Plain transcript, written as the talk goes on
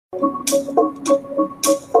Hey,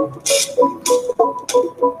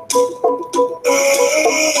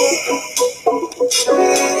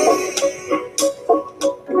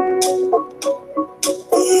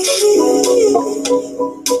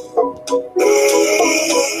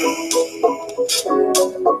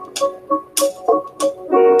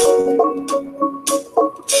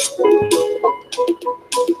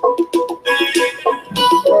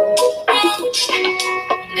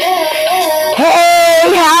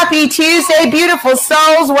 happy Tuesday, beautiful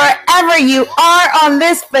souls, wherever you are on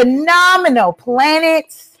this phenomenal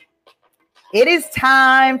planet. It is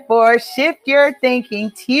time for Shift Your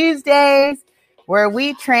Thinking Tuesdays, where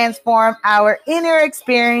we transform our inner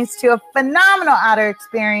experience to a phenomenal outer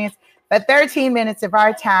experience for 13 minutes of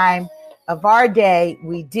our time, of our day.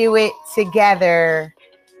 We do it together.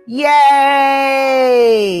 Yay!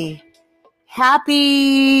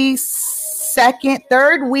 Happy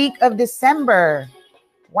third week of December.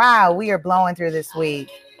 Wow, we are blowing through this week.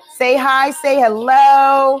 Say hi, say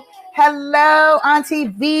hello. Hello, Auntie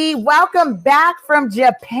V. Welcome back from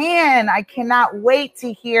Japan. I cannot wait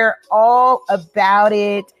to hear all about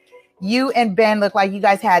it. You and Ben look like you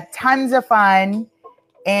guys had tons of fun,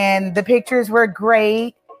 and the pictures were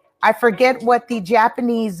great. I forget what the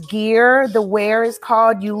Japanese gear, the wear is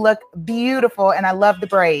called. You look beautiful, and I love the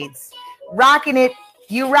braids. Rocking it.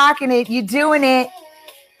 You rocking it. You doing it.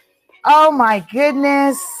 Oh my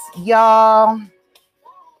goodness, y'all.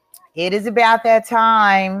 It is about that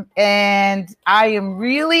time, and I am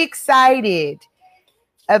really excited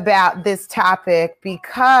about this topic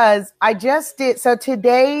because I just did. So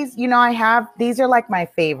today's, these are like my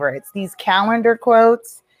favorites, these calendar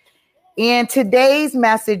quotes. And today's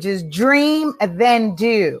message is dream, then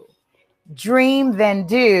do. Dream, then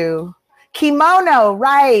do. Kimono,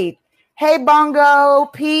 right. Hey, Bongo,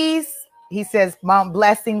 peace. He says, Mom,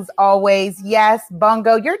 blessings always. Yes,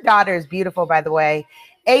 Bongo, your daughter is beautiful, by the way.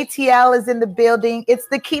 ATL is in the building. It's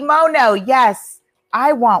the kimono. Yes,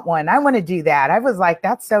 I want one. I want to do that. I was like,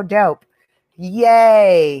 that's so dope.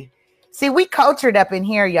 Yay. See, we cultured up in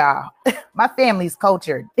here, y'all. My family's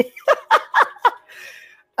cultured. We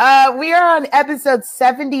are on episode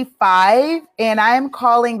 75, and I am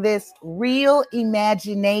calling this Real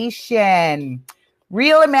Imagination.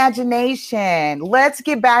 Real imagination. Let's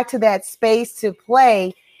get back to that space to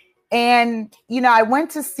play. And, I went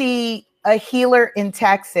to see a healer in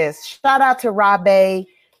Texas. Shout out to Rabe,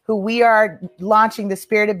 who we are launching the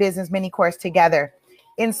Spirit of Business mini course together.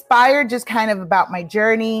 Inspired just kind of about my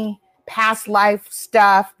journey, past life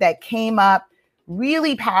stuff that came up.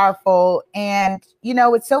 Really powerful. And,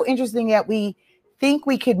 it's so interesting that we think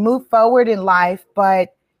we could move forward in life,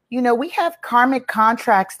 but, we have karmic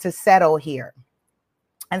contracts to settle here.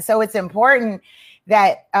 And so it's important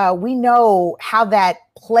that we know how that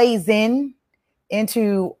plays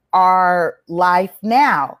into our life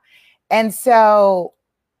now. And so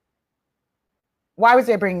why was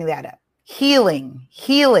I bringing that up? Healing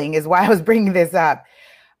is why I was bringing this up,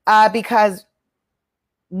 because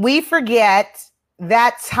we forget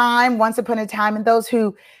that time, once upon a time, and those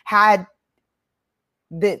who had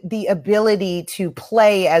the ability to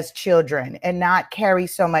play as children and not carry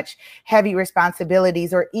so much heavy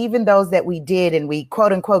responsibilities, or even those that we did and we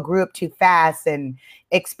quote unquote grew up too fast and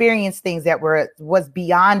experienced things that was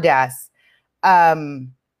beyond us.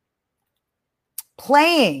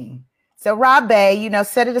 Playing. So Rabe,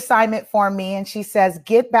 set an assignment for me, and she says,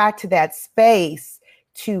 get back to that space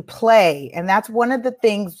to play. And that's one of the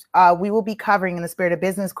things we will be covering in the Spirit of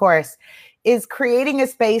Business course, is creating a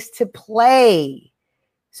space to play.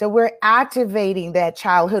 So we're activating that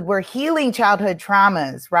childhood. We're healing childhood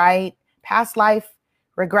traumas, right? Past life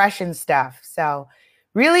regression stuff. So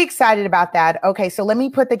really excited about that. Okay, so let me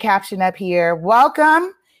put the caption up here.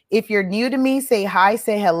 Welcome. If you're new to me, say hi,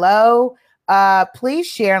 say hello. Please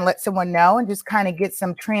share and let someone know and just kind of get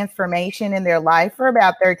some transformation in their life for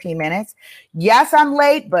about 13 minutes. Yes, I'm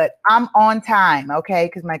late, but I'm on time, okay?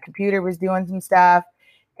 Because my computer was doing some stuff,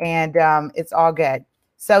 and it's all good.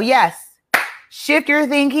 So yes, shift your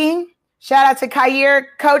thinking. Shout out to Kair,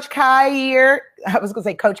 Coach Kair. I was going to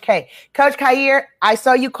say Coach K. Coach Kair, I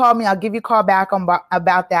saw you call me. I'll give you a call back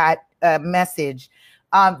about that message.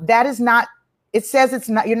 That is not, it says it's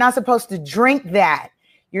not, you're not supposed to drink that.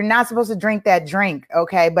 You're not supposed to drink that drink,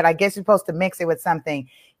 okay? But I guess you're supposed to mix it with something.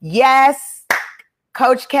 Yes,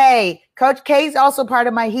 Coach K. Coach K is also part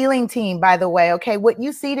of my healing team, by the way, okay? What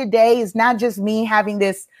you see today is not just me having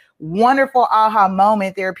this wonderful aha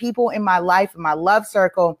moment. There are people in my life, in my love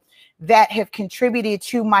circle, that have contributed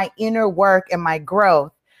to my inner work and my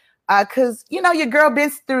growth. Because, your girl been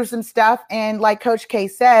through some stuff. And like Coach K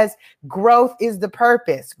says, growth is the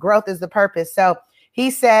purpose. Growth is the purpose. So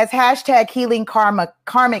He says, hashtag healing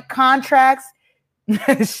karmic contracts.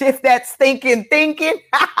 Shift that stinking thinking.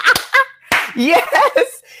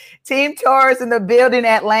 Yes. Team Taurus in the building,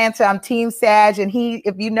 Atlanta. I'm Team Sag. And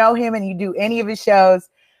if you know him and you do any of his shows,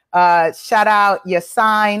 shout out your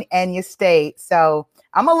sign and your state. So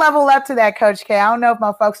I'm going to level up to that, Coach K. I don't know if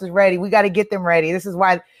my folks is ready. We got to get them ready. This is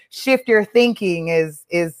why shift your thinking is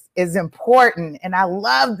important. And I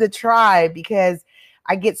love the tribe because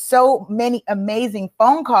I get so many amazing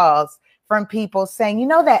phone calls from people saying, you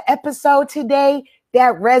know, that episode today,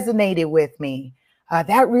 that resonated with me.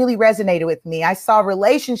 That really resonated with me. I saw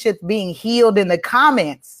relationships being healed in the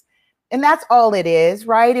comments. And that's all it is,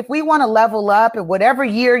 right? If we want to level up at whatever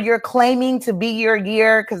year you're claiming to be your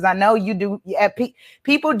year, because I know you do,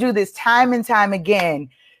 people do this time and time again.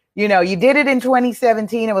 You know, you did it in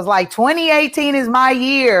 2017. It was like 2018 is my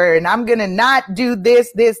year and I'm going to not do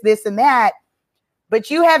this, and that. But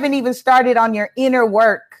you haven't even started on your inner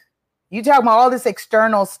work. You talking about all this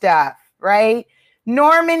external stuff, right?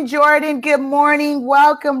 Norman Jordan, good morning.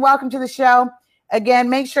 Welcome to the show. Again,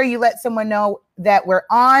 make sure you let someone know that we're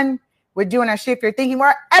on. We're doing our Shift Your Thinking.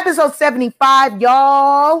 We're episode 75.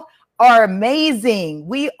 Y'all are amazing.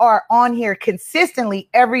 We are on here consistently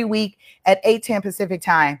every week at 8:10 Pacific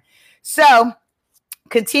time. So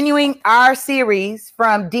continuing our series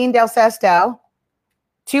from Dean Del Sesto,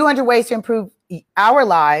 200 ways to improve our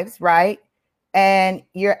lives, right? And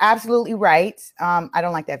you're absolutely right. I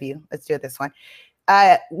don't like that view. Let's do it this one.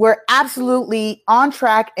 We're absolutely on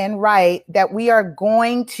track and right that we are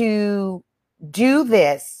going to do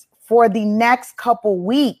this for the next couple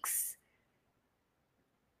weeks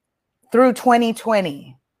through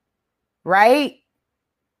 2020, right?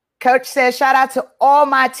 Coach says, shout out to all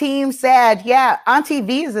my team Sag. Yeah, Auntie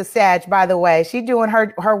V is a Sag, by the way. She's doing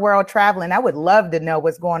her world traveling. I would love to know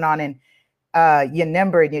what's going on in your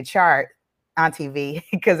number in your chart, Auntie V,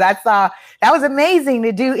 because I saw that was amazing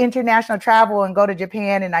to do international travel and go to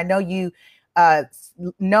Japan. And I know you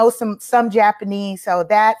know some Japanese. So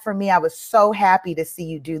that for me, I was so happy to see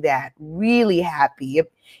you do that. Really happy.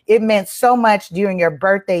 It meant so much during your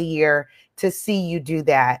birthday year to see you do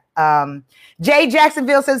that. Jay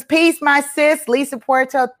Jacksonville says, peace, my sis. Lisa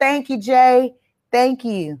Puerto. Thank you, Jay. Thank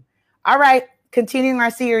you. All right. Continuing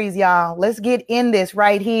our series, y'all. Let's get in this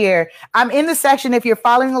right here. I'm in the section if you're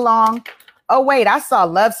following along. Oh, wait, I saw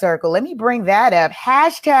Love Circle. Let me bring that up.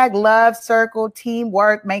 Hashtag Love Circle.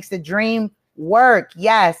 Teamwork makes the dream work.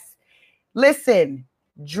 Yes. Listen,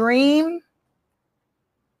 dream,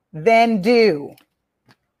 then do.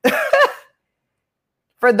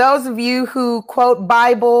 For those of you who quote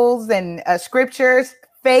Bibles and scriptures,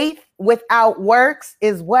 faith without works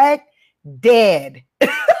is what? Dead.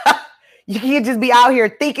 You can't just be out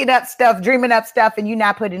here thinking up stuff, dreaming up stuff, and you're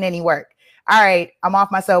not putting any work. All right, I'm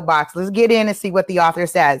off my soapbox. Let's get in and see what the author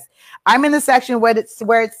says. I'm in the section where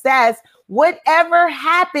it says, whatever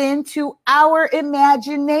happened to our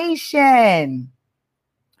imagination?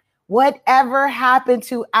 Whatever happened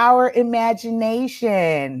to our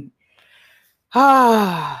imagination?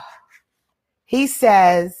 Ah, he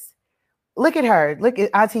says, look at her. Look at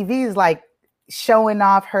Auntie V is like showing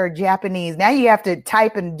off her Japanese. Now you have to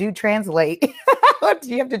type and do translate.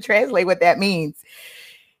 You have to translate what that means.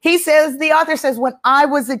 He says, the author says, when I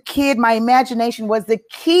was a kid, my imagination was the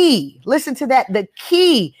key. Listen to that. The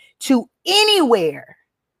key to anywhere.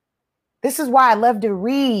 This is why I love to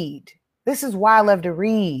read. This is why I love to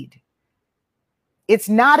read. It's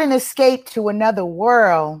not an escape to another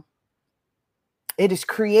world. It is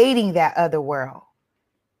creating that other world.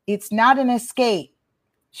 It's not an escape.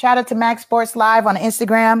 Shout out to Max Sports Live on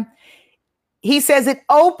Instagram. He says it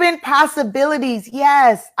opened possibilities.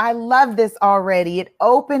 Yes, I love this already. It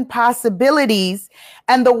opened possibilities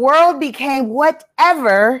and the world became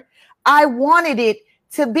whatever I wanted it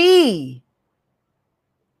to be.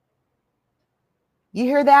 You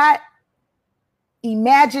hear that?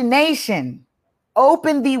 Imagination.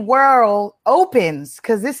 Open the world opens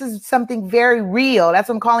because this is something very real. That's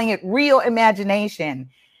what I'm calling it, real imagination.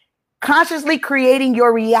 Consciously creating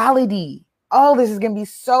your reality. Oh, this is going to be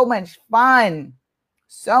so much fun.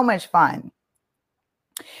 So much fun.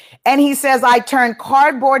 And he says, I turn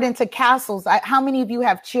cardboard into castles. How many of you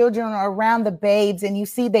have children around the babes and you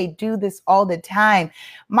see they do this all the time?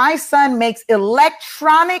 My son makes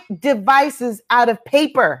electronic devices out of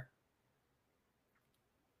paper.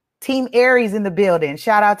 Team Aries in the building.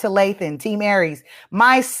 Shout out to Lathan, Team Aries.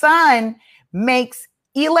 My son makes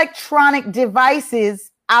electronic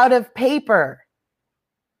devices out of paper.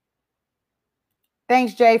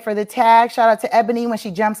 Thanks, Jay, for the tag. Shout out to Ebony when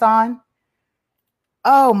she jumps on.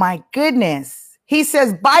 Oh, my goodness. He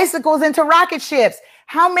says bicycles into rocket ships.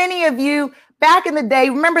 How many of you back in the day,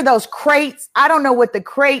 remember those crates? I don't know what the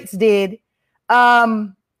crates did.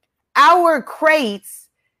 Our crates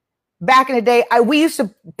back in the day, we used to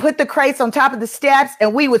put the crates on top of the steps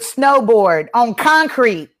and we would snowboard on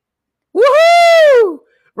concrete. Woohoo!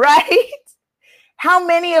 Right? How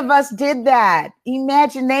many of us did that?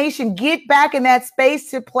 Imagination, get back in that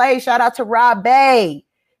space to play. Shout out to Rob Bay,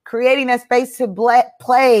 creating that space to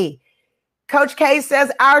play. Coach K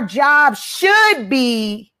says our job should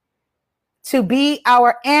be to be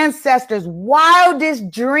our ancestors'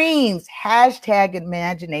 wildest dreams. Hashtag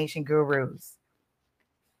imagination gurus.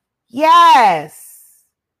 Yes.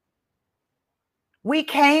 We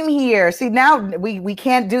came here. See, now we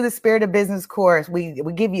can't do the Spirit of Business course. We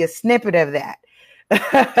give you a snippet of that.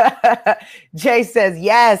 Jay says,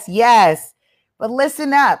 yes, yes. But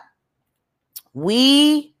listen up.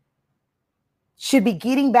 We should be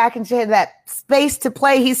getting back into that space to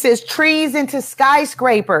play. He says, trees into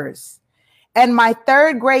skyscrapers. And my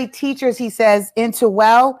third grade teachers, he says, into,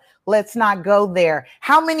 well, let's not go there.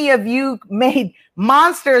 How many of you made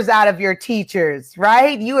monsters out of your teachers,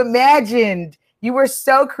 right? You imagined, you were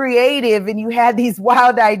so creative and you had these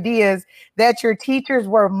wild ideas that your teachers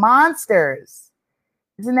were monsters.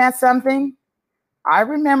 Isn't that something? I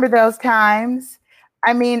remember those times.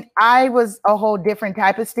 I mean, I was a whole different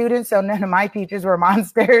type of student, so none of my teachers were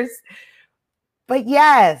monsters. But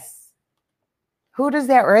yes, who does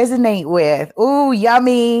that resonate with? Ooh,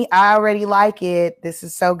 yummy. I already like it. This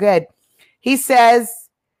is so good. He says,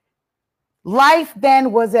 life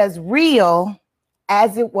then was as real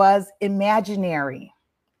as it was imaginary.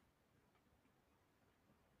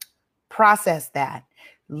 Process that.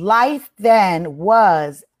 Life then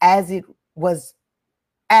was as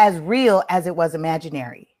real as it was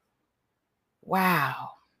imaginary.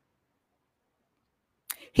 Wow.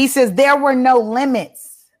 He says there were no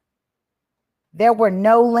limits. There were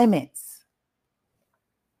no limits.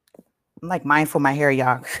 I'm like mindful of my hair,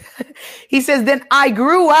 y'all. He says, then I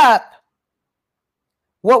grew up.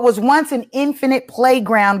 What was once an infinite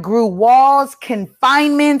playground grew walls,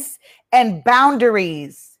 confinements, and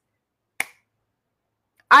boundaries.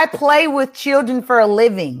 I play with children for a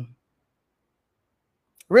living.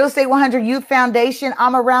 Real Estate 100 Youth Foundation,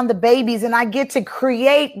 I'm around the babies and I get to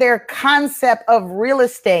create their concept of real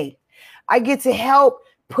estate. I get to help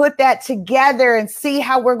put that together and see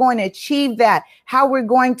how we're going to achieve that, how we're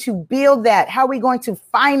going to build that, how we're going to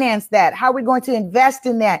finance that, how we're going to invest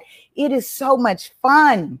in that. It is so much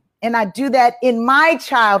fun. And I do that in my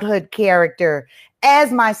childhood character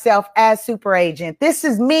as myself, as super agent. This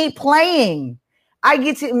is me playing. I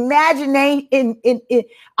get to imagine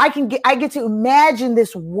I get to imagine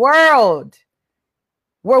this world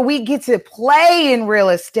where we get to play in real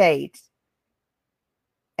estate.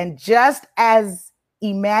 And just as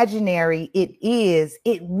imaginary it is,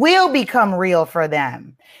 it will become real for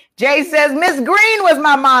them. Jay says, Miss Green was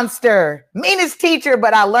my monster, meanest teacher,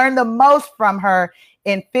 but I learned the most from her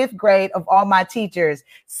in 5th grade of all my teachers.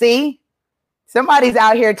 See, somebody's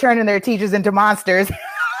out here turning their teachers into monsters.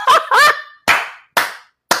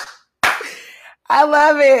 I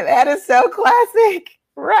love it. That is so classic,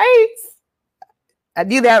 right? I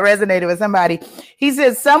knew that resonated with somebody. He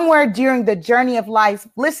says, somewhere during the journey of life,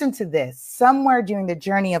 listen to this, somewhere during the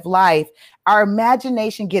journey of life, our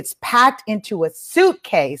imagination gets packed into a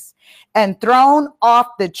suitcase and thrown off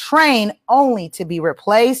the train only to be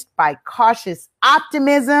replaced by cautious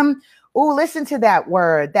optimism. Ooh, listen to that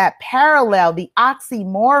word, that parallel, the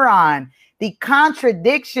oxymoron, the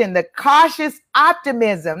contradiction, the cautious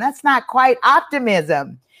optimism. That's not quite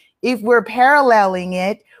optimism if we're paralleling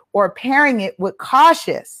it or pairing it with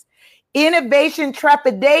cautious. Innovation,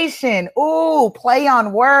 trepidation. Ooh, play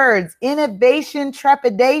on words. Innovation,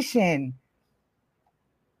 trepidation.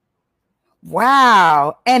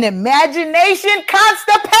 Wow. And imagination,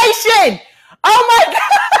 constipation. Oh my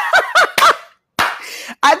God.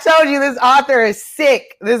 I told you this author is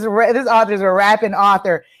sick. This author is a rapping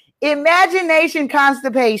author. Imagination,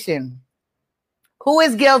 constipation. Who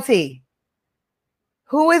is guilty?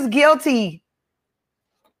 Who is guilty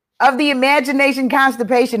of the imagination,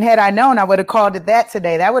 constipation? Had I known, I would have called it that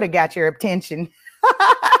today. That would have got your attention.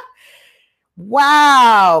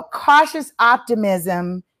 Wow. Cautious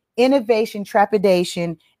optimism, innovation,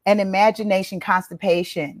 trepidation, and imagination,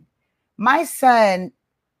 constipation. My son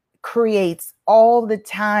creates all the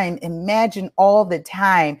time, imagine all the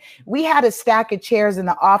time. We had a stack of chairs in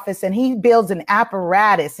the office and he builds an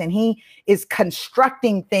apparatus and he is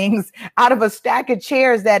constructing things out of a stack of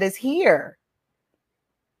chairs that is here.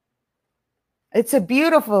 It's a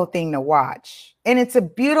beautiful thing to watch and it's a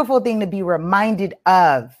beautiful thing to be reminded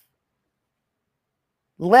of.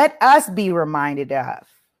 Let us be reminded of.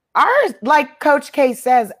 Like Coach K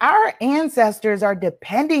says, our ancestors are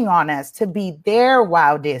depending on us to be their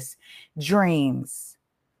wildest dreams.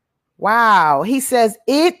 Wow. He says,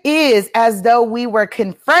 it is as though we were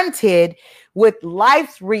confronted with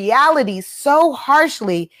life's reality so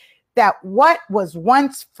harshly that what was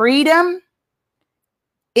once freedom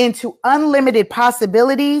into unlimited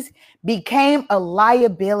possibilities became a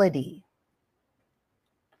liability.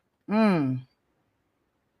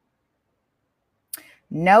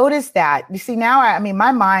 Notice that. You see, now, I mean,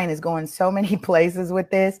 my mind is going so many places with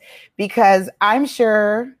this, because I'm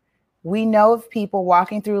sure we know of people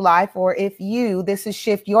walking through life, or if this is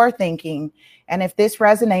Shift Your Thinking. And if this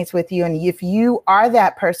resonates with you, and if you are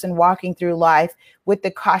that person walking through life with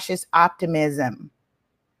the cautious optimism,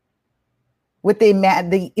 with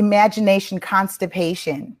the imagination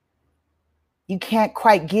constipation, you can't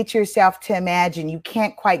quite get yourself to imagine. You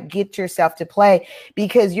can't quite get yourself to play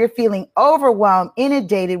because you're feeling overwhelmed,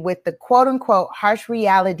 inundated with the quote unquote harsh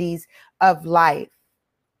realities of life.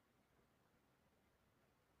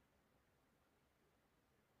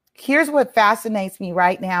 Here's what fascinates me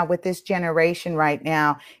right now with this generation right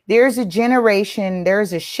now. There's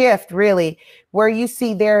a shift really, where you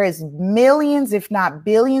see there is millions, if not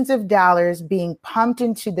billions of dollars being pumped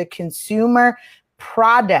into the consumer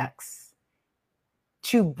products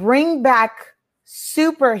to bring back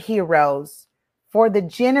superheroes for the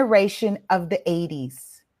generation of the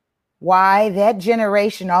 80s. Why? That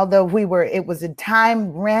generation, although it was a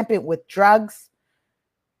time rampant with drugs,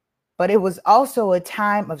 but it was also a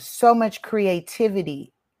time of so much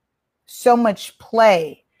creativity, so much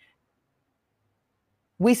play.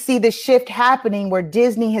 We see the shift happening where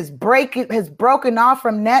Disney has broken off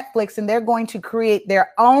from Netflix, and they're going to create their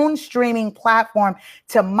own streaming platform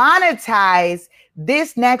to monetize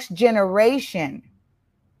this next generation,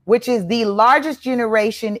 which is the largest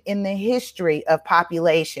generation in the history of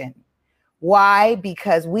population. Why?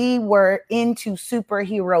 Because we were into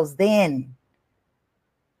superheroes then.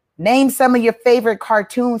 Name some of your favorite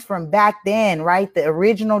cartoons from back then, right? The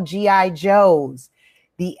original G.I. Joes,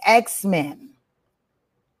 the X-Men.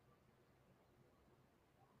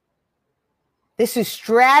 This is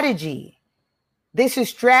strategy. This is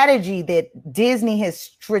strategy that Disney has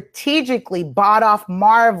strategically bought off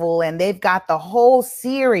Marvel, and they've got the whole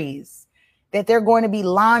series that they're going to be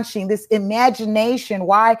launching. This imagination.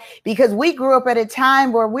 Why? Because we grew up at a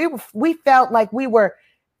time where we felt like we were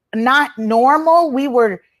not normal. We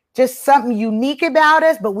were just something unique about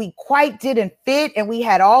us, but we quite didn't fit, and we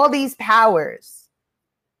had all these powers.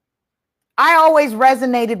 I always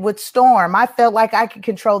resonated with Storm. I felt like I could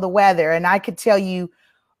control the weather, and I could tell you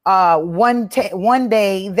one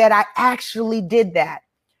day that I actually did that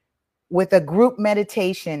with a group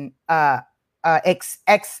meditation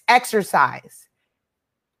exercise.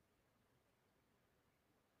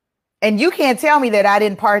 And you can't tell me that I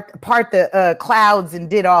didn't part the clouds and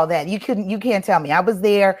did all that. You can't tell me. I was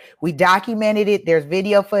there. We documented it. There's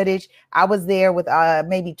video footage. I was there with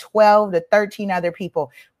maybe 12 to 13 other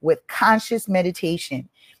people with conscious meditation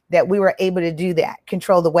that we were able to do that,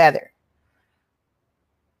 control the weather.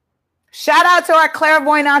 Shout out to our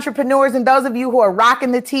clairvoyant entrepreneurs and those of you who are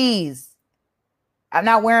rocking the tees. I'm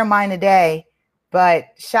not wearing mine today, but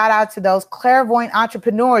shout out to those clairvoyant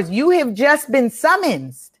entrepreneurs. You have just been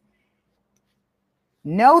summoned.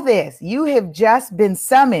 Know this, you have just been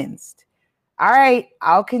summoned. All right,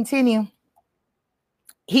 I'll continue.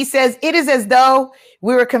 He says, it is as though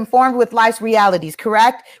we were conformed with life's realities,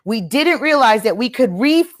 correct? We didn't realize that we could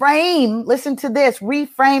reframe, listen to this,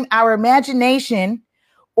 reframe our imagination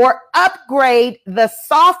or upgrade the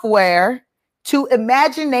software to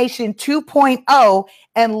Imagination 2.0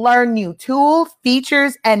 and learn new tools,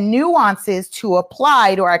 features, and nuances to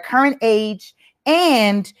apply to our current age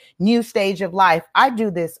and new stage of life. I do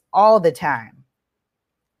this all the time.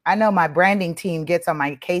 I know my branding team gets on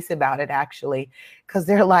my case about it, actually, because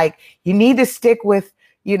they're like, you need to stick with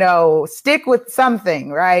something,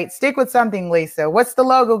 right? Stick with something, Lisa. What's the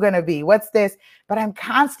logo going to be? What's this? But I'm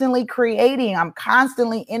constantly creating. I'm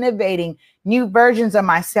constantly innovating new versions of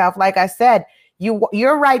myself. Like I said,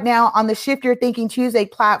 you're right now on the Shift Your Thinking Tuesday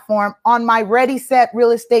platform on my Ready, Set, Real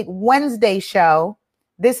Estate Wednesday show.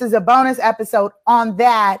 This is a bonus episode on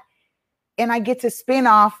that. And I get to spin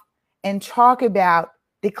off and talk about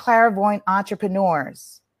the clairvoyant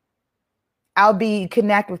entrepreneurs.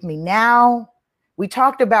 Connect with me now. We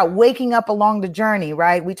talked about waking up along the journey,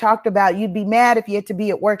 right? We talked about you'd be mad if you had to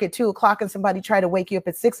be at work at 2:00 and somebody tried to wake you up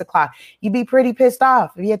at 6:00. You'd be pretty pissed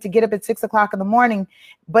off if you had to get up at 6:00 in the morning,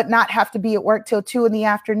 but not have to be at work till 2 in the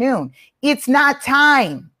afternoon. It's not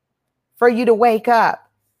time for you to wake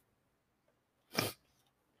up.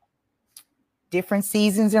 different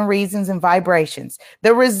seasons and reasons and vibrations.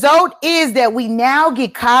 The result is that we now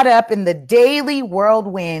get caught up in the daily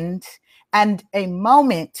whirlwind, and a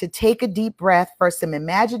moment to take a deep breath for some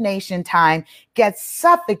imagination time gets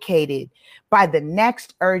suffocated by the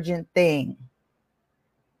next urgent thing.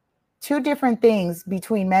 Two different things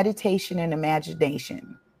between meditation and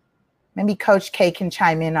imagination. Maybe Coach K can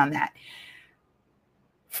chime in on that.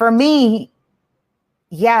 For me,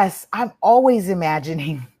 yes, I'm always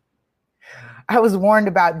imagining. I was warned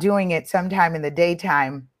about doing it sometime in the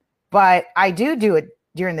daytime, but I do it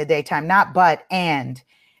during the daytime, not but, and.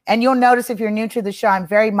 And you'll notice if you're new to the show, I'm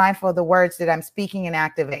very mindful of the words that I'm speaking and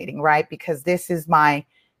activating, right? Because this is my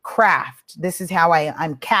craft. This is how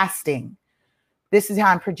I'm casting. This is how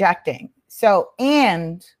I'm projecting. So,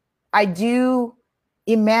 and I do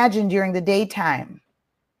imagine during the daytime.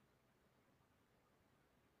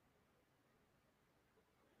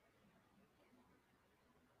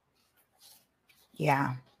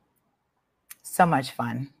 Yeah. So much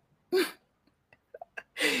fun.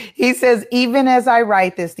 He says, even as I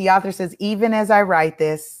write this, the author says, even as I write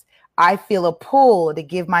this, I feel a pull to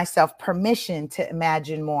give myself permission to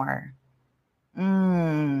imagine more.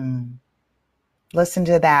 Listen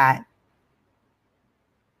to that.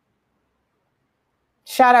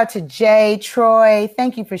 Shout out to Jay, Troy.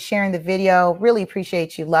 Thank you for sharing the video. Really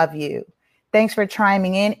appreciate you. Love you. Thanks for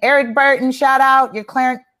chiming in. Eric Burton, shout out. Your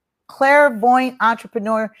clairvoyant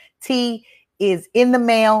entrepreneur tea is in the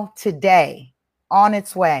mail today. On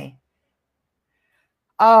its way.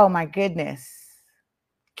 Oh my goodness.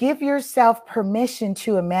 Give yourself permission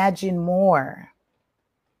to imagine more.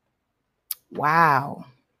 Wow.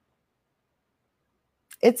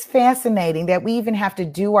 It's fascinating that we even have to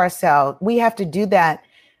do ourselves. We have to do that.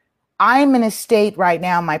 I'm in a state right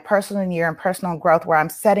now, my personal year and personal growth, where I'm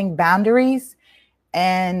setting boundaries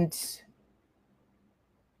and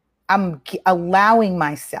I'm allowing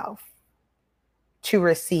myself to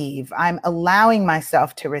receive. I'm allowing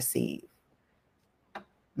myself to receive.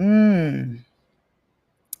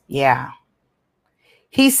 Yeah.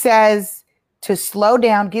 He says to slow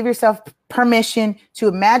down, give yourself permission to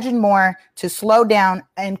imagine more, to slow down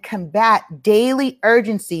and combat daily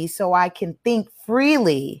urgency so I can think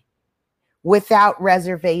freely without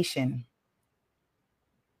reservation.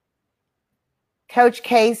 Coach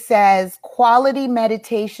K says quality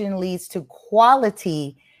meditation leads to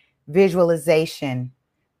quality visualization.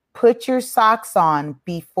 Put your socks on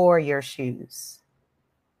before your shoes.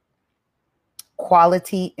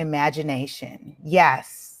 Quality imagination.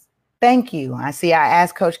 Yes. Thank you. I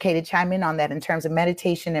asked Coach K to chime in on that in terms of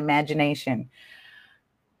meditation, imagination.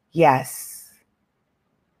 Yes.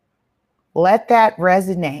 Let that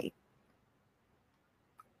resonate.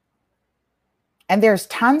 And there's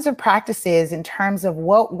tons of practices in terms of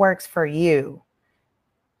what works for you.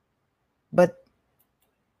 But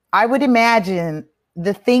I would imagine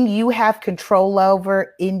the thing you have control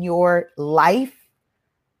over in your life,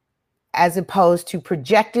 as opposed to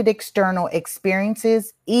projected external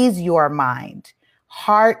experiences, is your mind.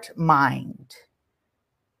 Heart mind.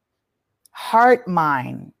 Heart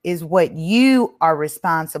mind is what you are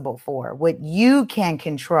responsible for, what you can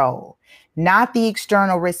control, not the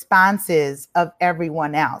external responses of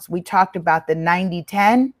everyone else. We talked about the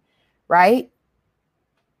 90-10, right?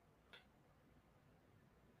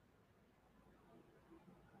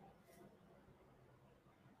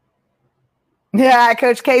 Yeah,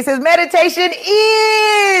 Coach K says meditation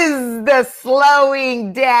is the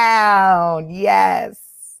slowing down. Yes,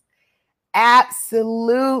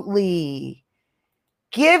 absolutely.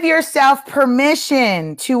 Give yourself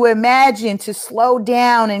permission to imagine, to slow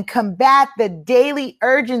down and combat the daily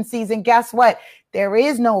urgencies. And guess what? There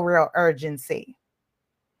is no real urgency.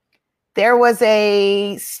 There was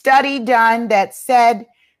a study done that said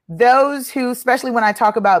those who, especially when I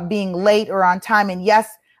talk about being late or on time, and yes,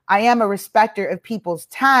 I am a respecter of people's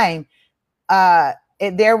time.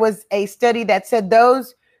 There was a study that said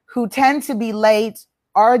those who tend to be late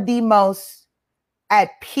are the most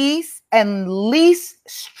at peace and least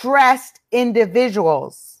stressed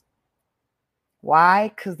individuals. Why?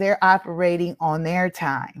 Because they're operating on their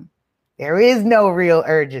time. There is no real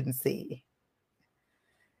urgency.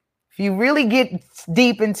 If you really get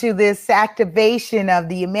deep into this activation of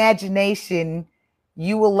the imagination,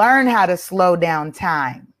 you will learn how to slow down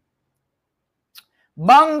time.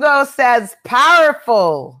 Bungo says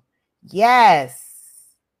powerful. Yes,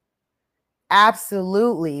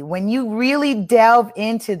 absolutely. When you really delve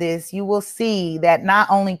into this, you will see that not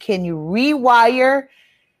only can you rewire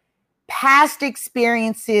past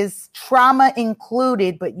experiences, trauma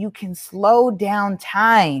included, but you can slow down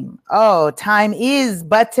time. Oh, time is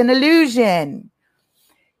but an illusion.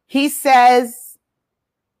 He says,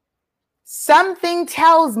 something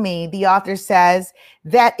tells me, the author says,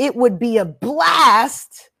 that it would be a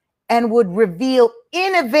blast and would reveal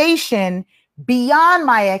innovation beyond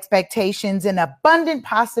my expectations and abundant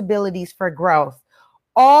possibilities for growth,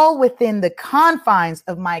 all within the confines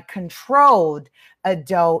of my controlled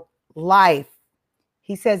adult life.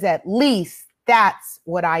 He says, at least that's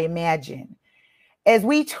what I imagine. As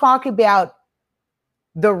we talk about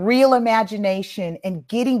the real imagination and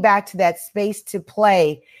getting back to that space to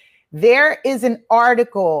play, there is an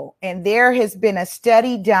article and there has been a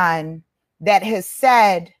study done that has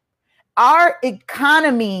said our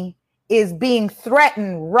economy is being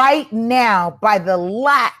threatened right now by the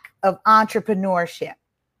lack of entrepreneurship.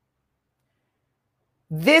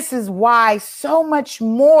 This is why so much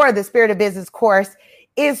more the Spirit of Business course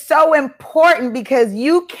is so important, because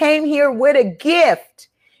you came here with a gift.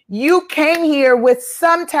 You came here with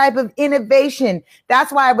some type of innovation.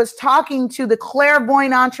 That's why I was talking to the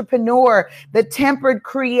clairvoyant entrepreneur, the tempered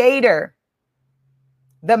creator,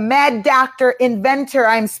 the mad doctor inventor.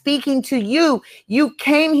 I'm speaking to you. You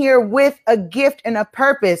came here with a gift and a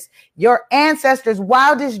purpose, your ancestors'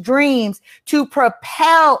 wildest dreams to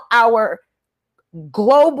propel our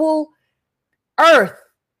global earth,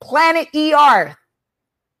 planet Earth,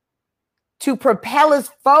 to propel us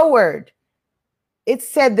forward. It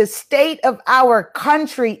said the state of our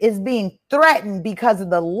country is being threatened because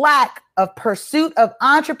of the lack of pursuit of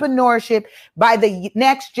entrepreneurship by the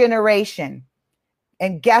next generation.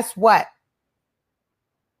 And guess what?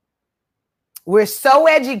 We're so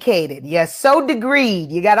educated. You're so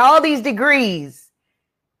degreed. You got all these degrees.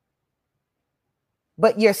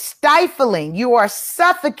 But you're stifling, you are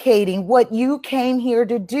suffocating what you came here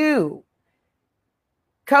to do.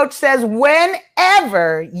 Coach says,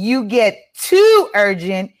 whenever you get too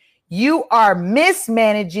urgent, you are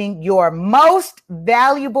mismanaging your most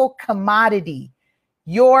valuable commodity,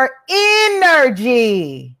 your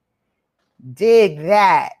energy. Dig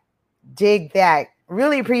that. Dig that.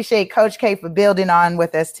 Really appreciate Coach K for building on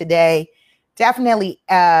with us today. Definitely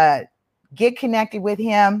get connected with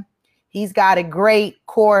him. He's got a great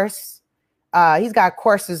course. He's got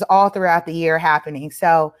courses all throughout the year happening.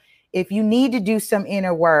 So if you need to do some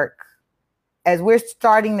inner work, as we're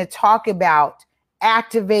starting to talk about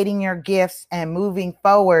activating your gifts and moving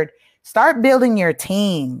forward, start building your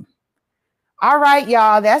team. All right,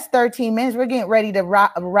 y'all, that's 13 minutes. We're getting ready to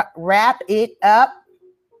wrap it up.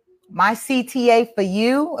 My CTA for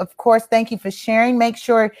you. Of course, thank you for sharing. Make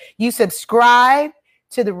sure you subscribe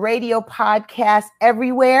to the radio podcast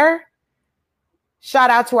everywhere.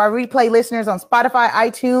 Shout out to our replay listeners on Spotify,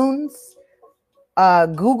 iTunes,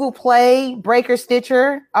 Google Play, Breaker,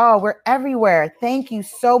 Stitcher. Oh, we're everywhere. Thank you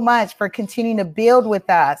so much for continuing to build with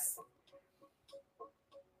us.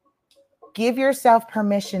 Give yourself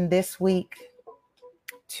permission this week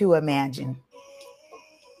to imagine.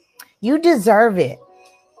 You deserve it,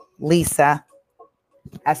 Lisa.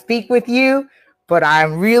 I speak with you, but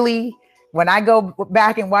I'm really, when I go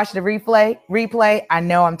back and watch the replay, I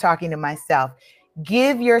know I'm talking to myself.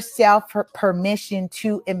 Give yourself permission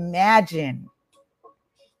to imagine.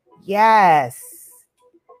 Yes.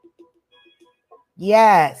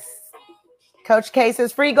 Yes. Coach K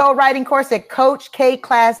says free gold writing course at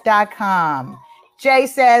coachkclass.com. Jay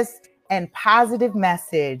says, and positive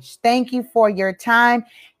message. Thank you for your time.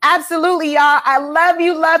 Absolutely, y'all. I love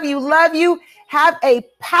you, love you, love you. Have a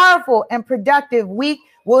powerful and productive week.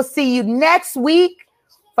 We'll see you next week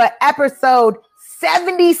for episode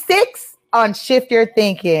 76 on Shift Your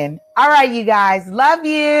Thinking. All right, you guys. Love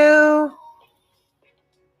you.